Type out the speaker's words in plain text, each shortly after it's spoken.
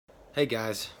Hey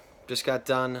guys, just got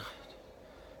done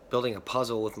building a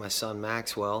puzzle with my son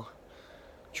Maxwell,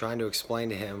 trying to explain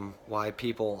to him why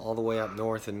people all the way up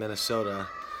north in Minnesota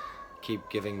keep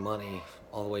giving money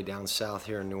all the way down south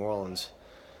here in New Orleans.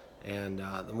 And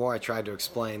the more I tried to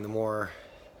explain, the more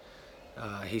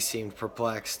he seemed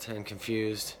perplexed and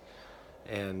confused,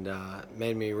 and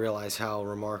made me realize how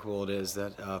remarkable it is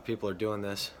that people are doing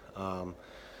this.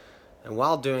 And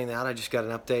while doing that, I just got an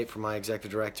update from my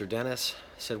executive director, Dennis.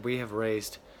 He said we have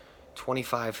raised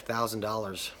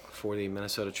 $25,000 for the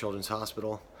Minnesota Children's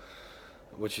Hospital,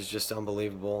 which is just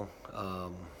unbelievable.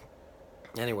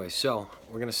 Anyway, so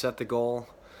we're going to set the goal.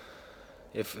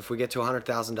 If we get to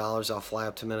 $100,000, I'll fly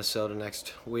up to Minnesota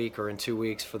next week or in 2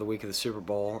 weeks for the week of the Super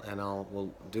Bowl, and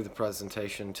we'll do the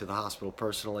presentation to the hospital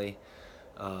personally.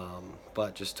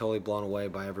 But just totally blown away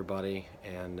by everybody,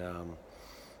 and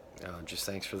just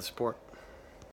thanks for the support.